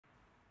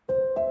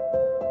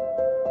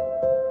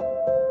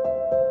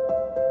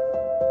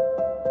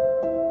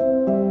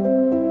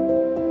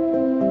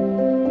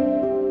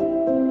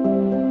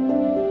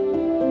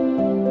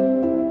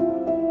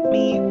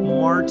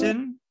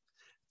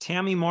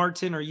Tammy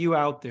Martin, are you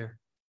out there?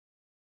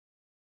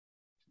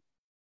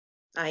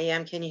 I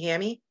am. Can you hear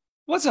me?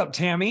 What's up,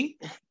 Tammy?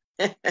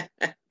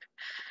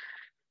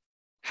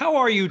 How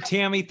are you,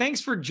 Tammy? Thanks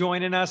for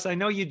joining us. I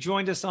know you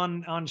joined us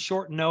on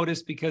short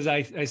notice because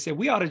I said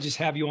we ought to just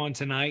have you on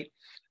tonight.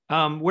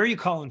 Where are you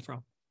calling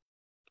from?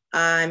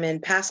 I'm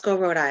in Pasco,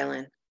 Rhode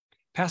Island.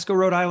 Pasco,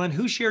 Rhode Island.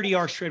 Who shared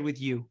ER Shred with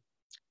you?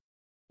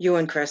 You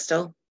and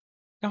Crystal.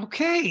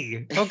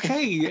 Okay.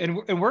 And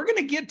we're going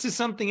to get to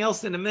something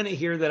else in a minute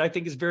here that I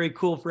think is very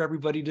cool for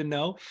everybody to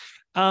know.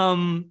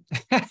 So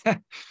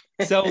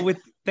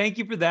thank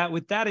you for that.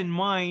 With that in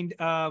mind,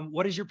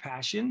 what is your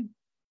passion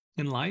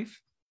in life?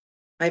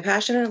 My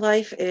passion in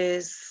life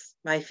is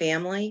my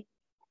family,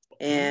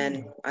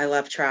 and I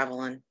love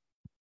traveling.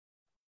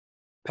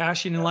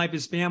 Passion in life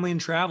is family and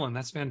traveling.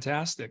 That's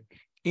fantastic.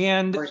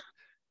 And,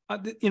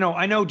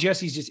 I know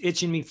Jesse's just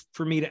itching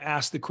for me to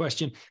ask the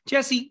question.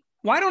 Jesse,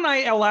 why don't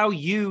I allow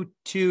you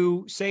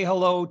to say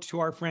hello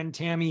to our friend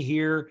Tammy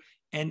here?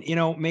 And,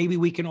 maybe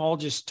we can all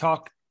just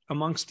talk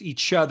amongst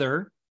each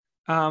other.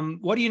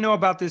 What do you know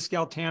about this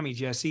gal, Tammy,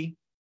 Jesse?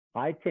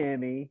 Hi,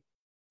 Tammy.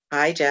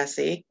 Hi,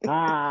 Jesse.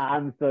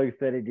 I'm so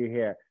excited you're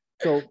here.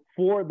 So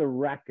for the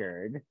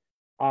record,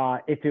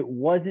 if it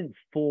wasn't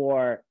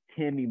for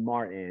Tammy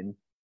Martin,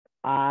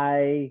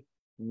 I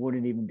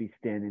wouldn't even be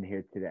standing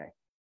here today.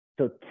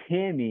 So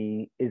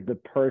Tammy is the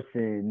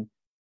person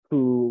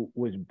who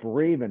was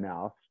brave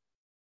enough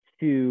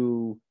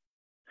to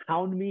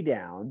hound me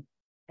down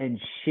and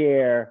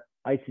share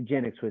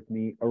Isogenics with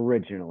me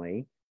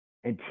originally.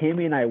 And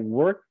Tammy and I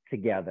worked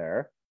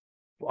together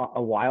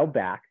a while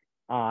back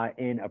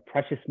in a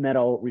precious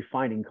metal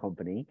refining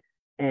company.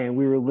 And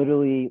we were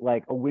literally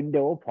like a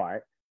window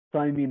apart. So,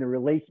 I mean, the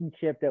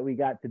relationship that we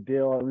got to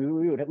build,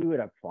 we would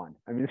have fun.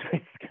 I mean,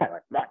 it's kind of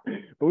like that,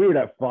 but we would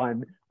have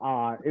fun.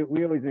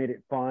 We always made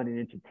it fun and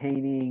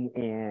entertaining.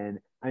 And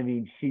I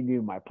mean, she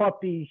knew my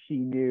puppy. She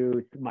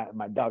knew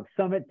my dog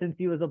Summit since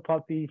he was a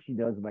puppy. She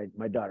knows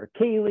my daughter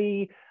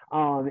Kaylee.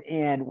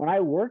 And when I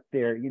worked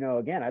there,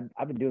 again,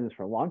 I've been doing this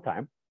for a long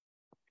time.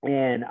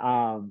 And,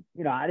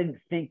 I didn't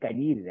think I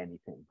needed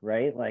anything,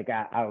 right? Like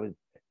I was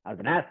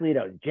an athlete.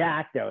 I was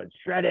jacked. I was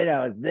shredded.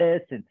 I was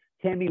this. And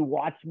Tammy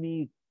watched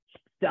me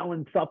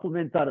selling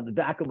supplements out of the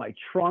back of my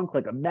trunk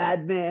like a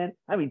madman.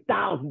 I mean,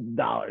 thousands of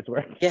dollars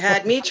worth. You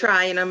had me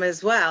trying them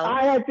as well.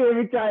 I had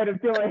Tammy trying them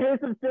too.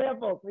 Here's some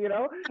samples,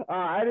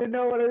 I didn't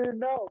know what I didn't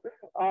know. This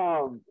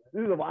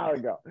was a while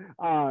ago.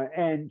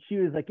 And she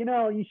was like,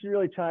 you should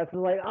really try it. So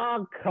like,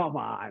 oh, come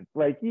on.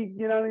 Like,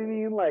 you know what I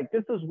mean? Like,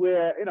 this is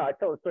where, I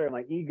told the story of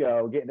my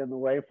ego getting in the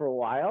way for a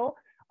while.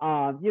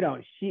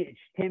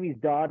 Tammy's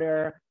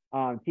daughter,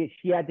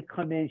 she had to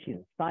come in. She's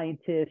a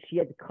scientist. She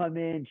had to come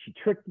in. She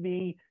tricked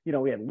me.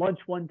 We had lunch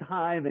one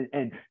time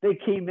and they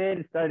came in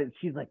and started.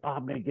 She's like, oh,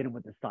 I'm going to get him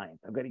with the science.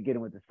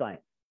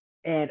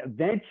 And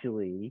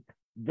eventually,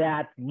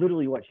 that's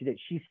literally what she did.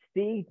 She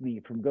saved me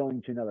from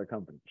going to another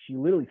company. She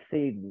literally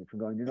saved me from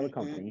going to another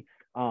company.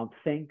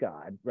 Thank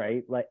God.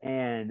 Right.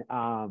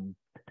 I'm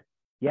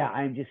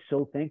just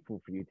so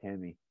thankful for you,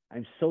 Tammy.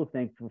 I'm so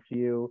thankful for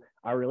you.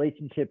 Our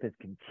relationship has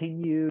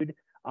continued.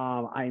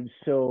 I'm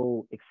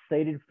so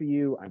excited for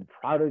you. I'm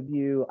proud of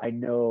you. I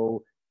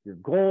know your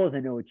goals. I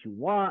know what you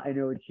want. I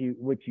know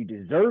what you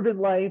deserve in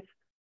life.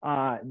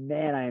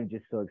 Man, I am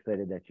just so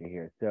excited that you're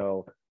here.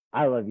 So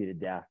I love you to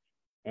death.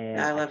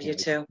 And I love you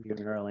too. You're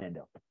in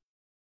Orlando.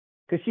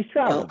 Because she's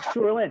traveling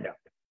to Orlando.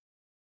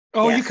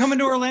 Oh, yes. You coming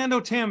to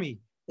Orlando, Tammy?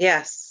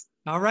 Yes.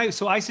 All right.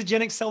 So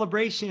Isogenic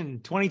Celebration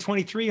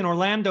 2023 in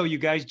Orlando, you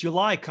guys,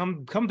 July.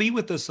 Come be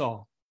with us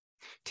all.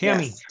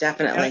 Tammy, yes,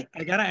 definitely.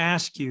 I got to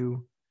ask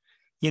you,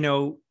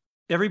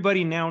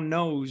 everybody now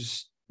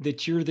knows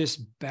that you're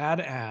this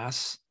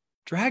badass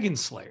dragon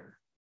slayer.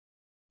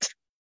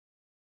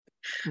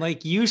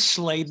 Like you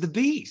slayed the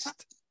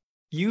beast.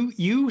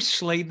 You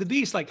slayed the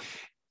beast. Like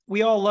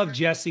we all love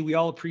Jesse. We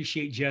all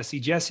appreciate Jesse.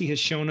 Jesse has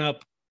shown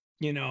up,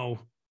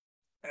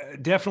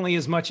 definitely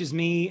as much as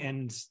me.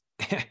 And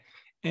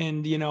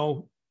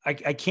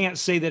I can't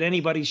say that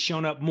anybody's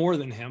shown up more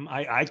than him.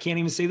 I can't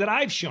even say that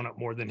I've shown up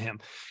more than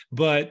him,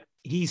 but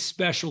he's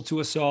special to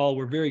us all.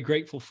 We're very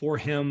grateful for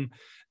him.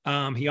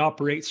 He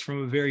operates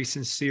from a very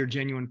sincere,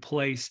 genuine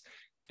place.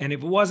 And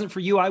if it wasn't for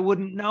you, I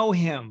wouldn't know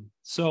him.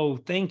 So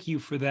thank you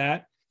for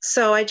that.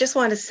 So I just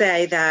want to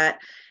say that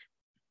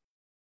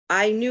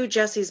I knew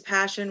Jesse's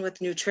passion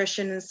with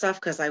nutrition and stuff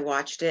because I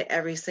watched it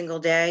every single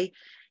day.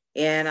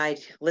 And I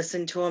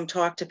listened to him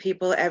talk to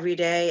people every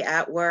day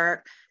at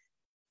work,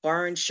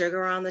 pouring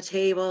sugar on the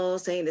table,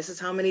 saying this is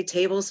how many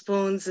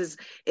tablespoons is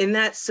in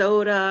that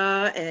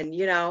soda, and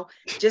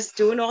just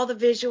doing all the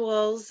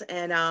visuals.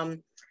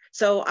 And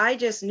so I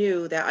just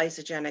knew that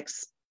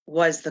Isogenics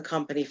was the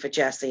company for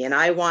Jesse, and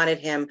I wanted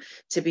him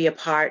to be a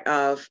part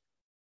of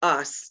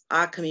us,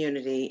 our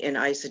community in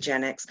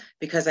Isogenics,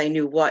 because I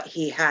knew what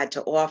he had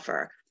to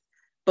offer.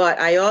 But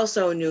I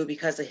also knew,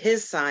 because of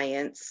his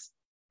science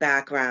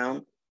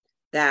background,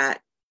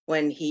 that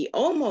when he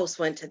almost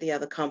went to the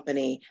other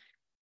company,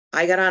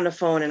 I got on the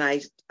phone and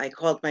I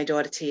called my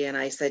daughter Tia and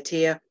I said,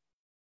 Tia,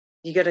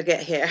 you got to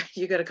get here.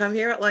 You got to come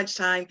here at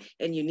lunchtime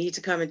and you need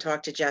to come and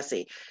talk to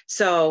Jesse.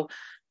 So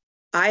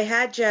I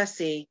had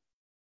Jesse,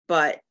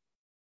 but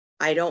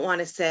I don't want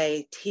to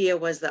say Tia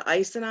was the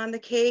icing on the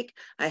cake.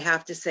 I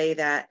have to say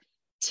that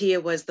Tia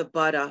was the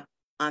butter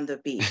on the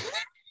beef,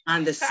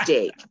 on the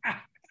steak,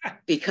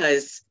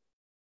 because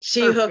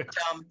she hooked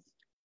him.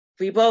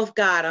 We both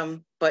got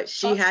him, but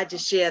she had to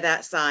share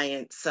that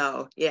science.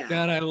 So yeah.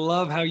 God, I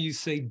love how you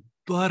say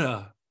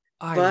butter.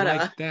 I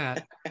like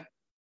that.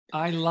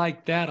 I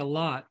like that a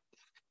lot.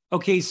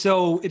 Okay,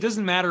 so it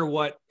doesn't matter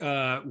what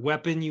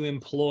weapon you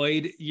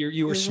employed.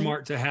 You were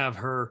smart to have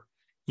her.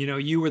 You know,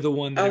 you were the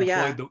one that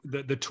employed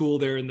the tool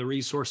there and the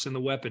resource and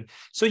the weapon.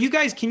 So you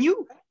guys,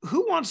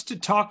 who wants to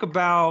talk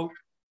about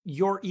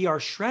your ER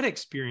shred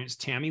experience,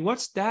 Tammy?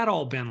 What's that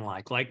all been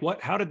like? Like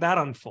how did that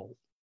unfold?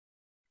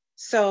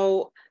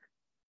 So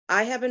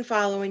I have been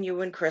following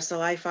you and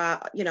Crystal. I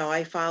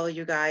follow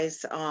you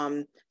guys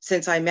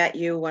since I met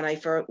you when I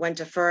went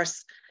to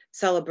first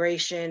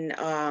celebration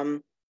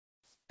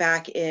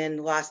back in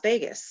Las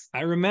Vegas.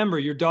 I remember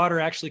your daughter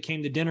actually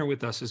came to dinner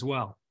with us as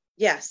well.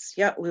 Yes.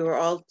 Yeah. We were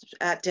all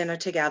at dinner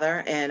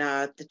together, and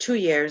the 2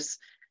 years,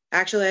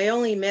 actually, I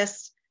only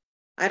missed,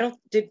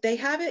 did they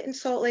have it in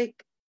Salt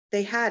Lake?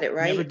 They had it,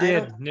 right?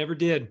 Never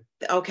did.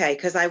 Okay.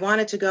 Cause I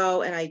wanted to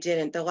go and I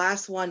didn't. The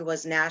last one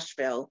was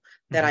Nashville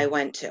that I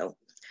went to.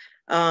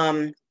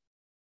 But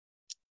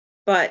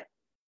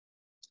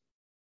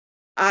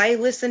I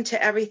listened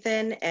to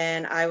everything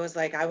and I was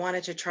like, I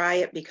wanted to try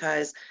it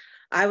because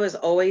I was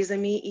always a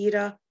meat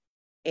eater.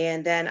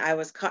 And then I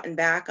was cutting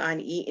back on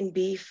eating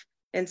beef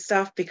and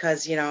stuff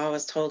because, I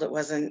was told it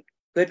wasn't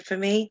good for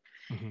me.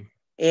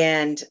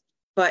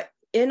 But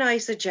in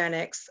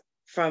isogenics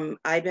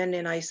I've been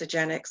in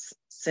isogenics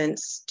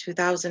since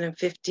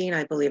 2015,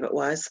 I believe it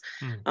was,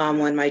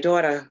 when my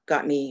daughter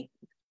got me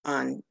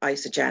on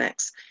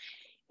isogenics.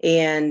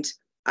 And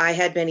I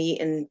had been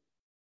eating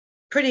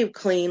pretty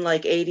clean,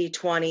 like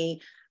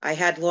 80-20. I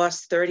had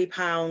lost 30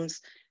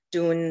 pounds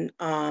doing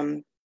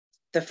the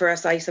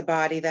first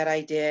IsoBody that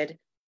I did.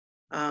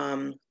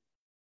 And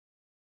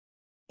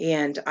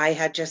I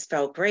had just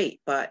felt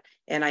great,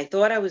 and I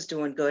thought I was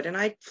doing good, and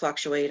I'd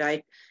fluctuate.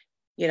 I'd,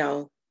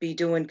 be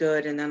doing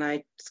good, and then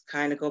I'd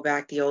kind of go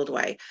back the old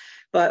way.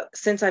 But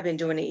since I've been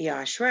doing the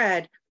ER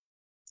shred,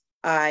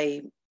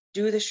 I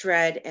do the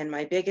shred, and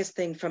my biggest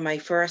thing from my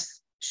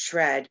first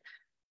shred,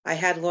 I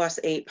had lost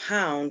 8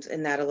 pounds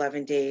in that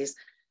 11 days,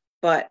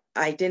 but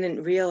I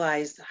didn't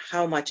realize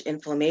how much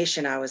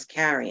inflammation I was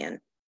carrying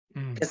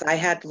because I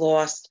had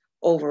lost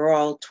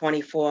overall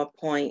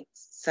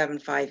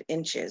 24.75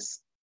 inches.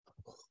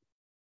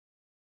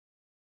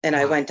 And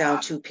I went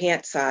down 2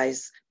 pant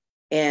size,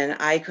 and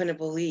I couldn't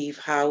believe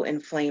how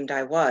inflamed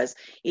I was.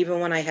 Even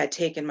when I had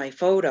taken my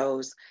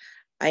photos,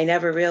 I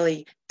never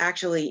really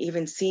actually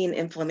even seen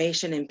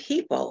inflammation in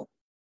people.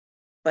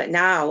 But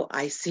now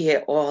I see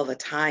it all the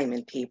time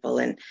in people.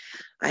 And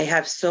I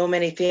have so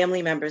many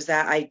family members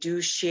that I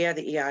do share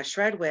the ER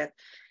shred with,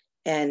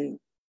 and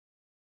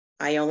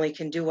I only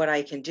can do what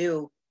I can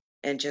do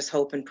and just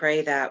hope and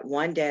pray that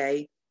one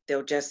day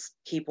they'll just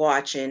keep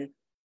watching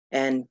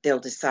and they'll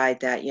decide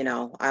that,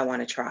 I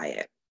want to try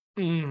it.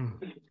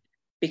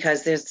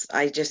 Because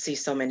I just see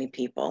so many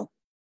people.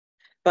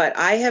 But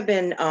I have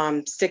been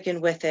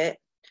sticking with it.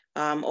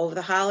 Over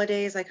the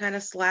holidays, I kind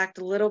of slacked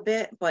a little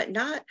bit, but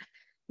not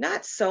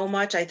so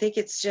much. I think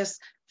it's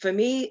just, for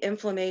me,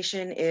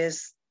 inflammation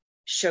is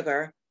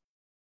sugar.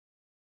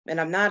 And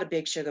I'm not a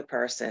big sugar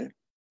person.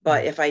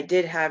 But if I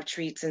did have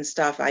treats and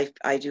stuff,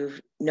 I do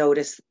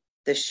notice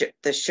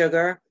the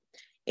sugar.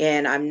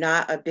 And I'm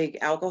not a big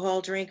alcohol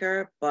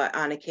drinker, but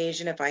on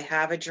occasion, if I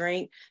have a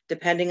drink,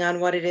 depending on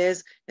what it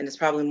is, and it's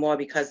probably more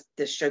because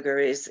the sugar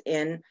is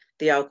in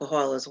the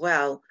alcohol as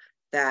well,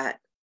 that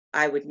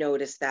I would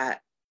notice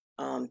that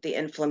the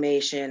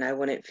inflammation I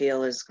wouldn't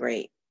feel as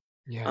great.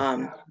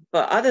 But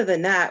other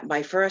than that,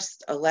 my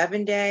first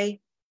 11 day,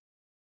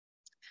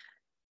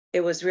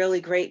 it was really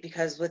great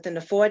because within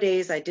the 4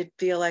 days, I did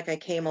feel like I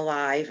came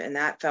alive, and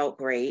that felt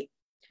great.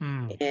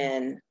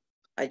 And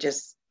I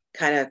just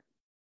kind of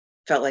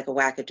felt like a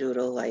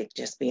wackadoodle, like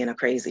just being a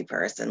crazy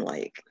person,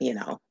 like,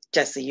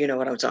 Jesse, you know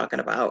what I'm talking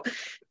about.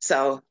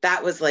 So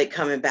that was like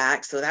coming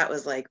back. So that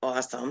was like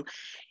awesome.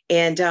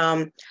 And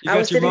I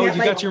was sitting at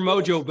you got your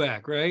mojo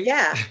back, right?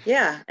 Yeah.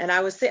 Yeah. And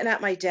I was sitting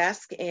at my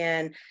desk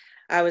and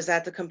I was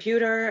at the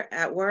computer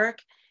at work.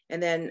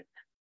 And then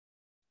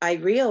I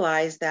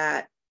realized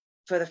that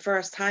for the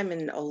first time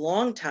in a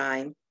long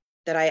time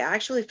that I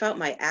actually felt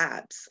my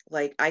abs,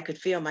 like I could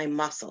feel my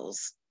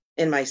muscles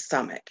in my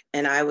stomach.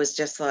 And I was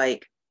just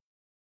like,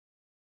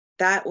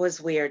 that was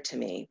weird to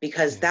me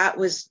because that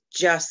was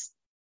just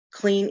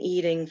clean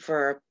eating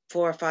for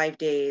 4 or 5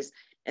 days.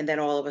 And then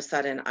all of a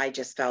sudden I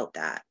just felt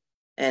that,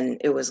 and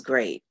it was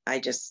great. I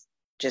just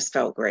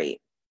felt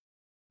great.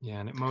 Yeah.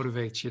 And it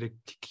motivates you to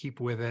keep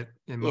with it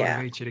and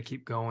motivates you to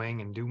keep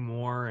going and do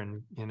more.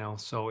 And,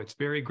 so it's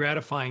very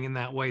gratifying in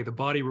that way. The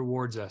body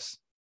rewards us.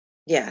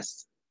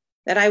 Yes.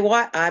 that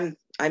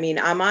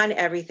I'm on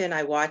everything.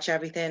 I watch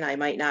everything. I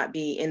might not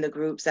be in the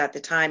groups at the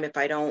time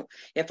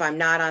if I'm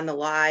not on the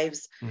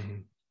lives.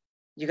 Mhm.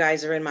 You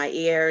guys are in my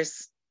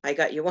ears. I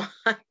got you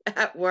on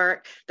at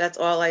work. That's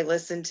all I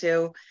listen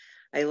to.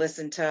 I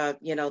listen to,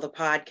 the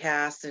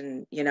podcast,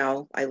 and,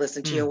 I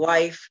listen to your Mm,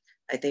 wife.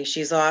 I think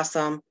she's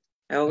awesome.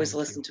 I always thank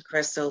listen you. to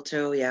Crystal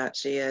too. Yeah,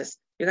 she is.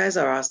 You guys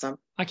are awesome.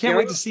 I can't You're,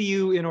 wait to see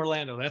you in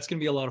Orlando. That's going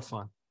to be a lot of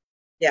fun.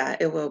 yeah,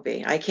 it will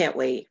be. I can't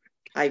wait.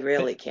 I Th-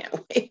 really can't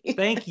wait.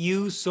 Thank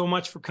you so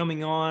much for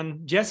coming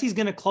on. Jesse's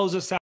going to close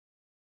us out.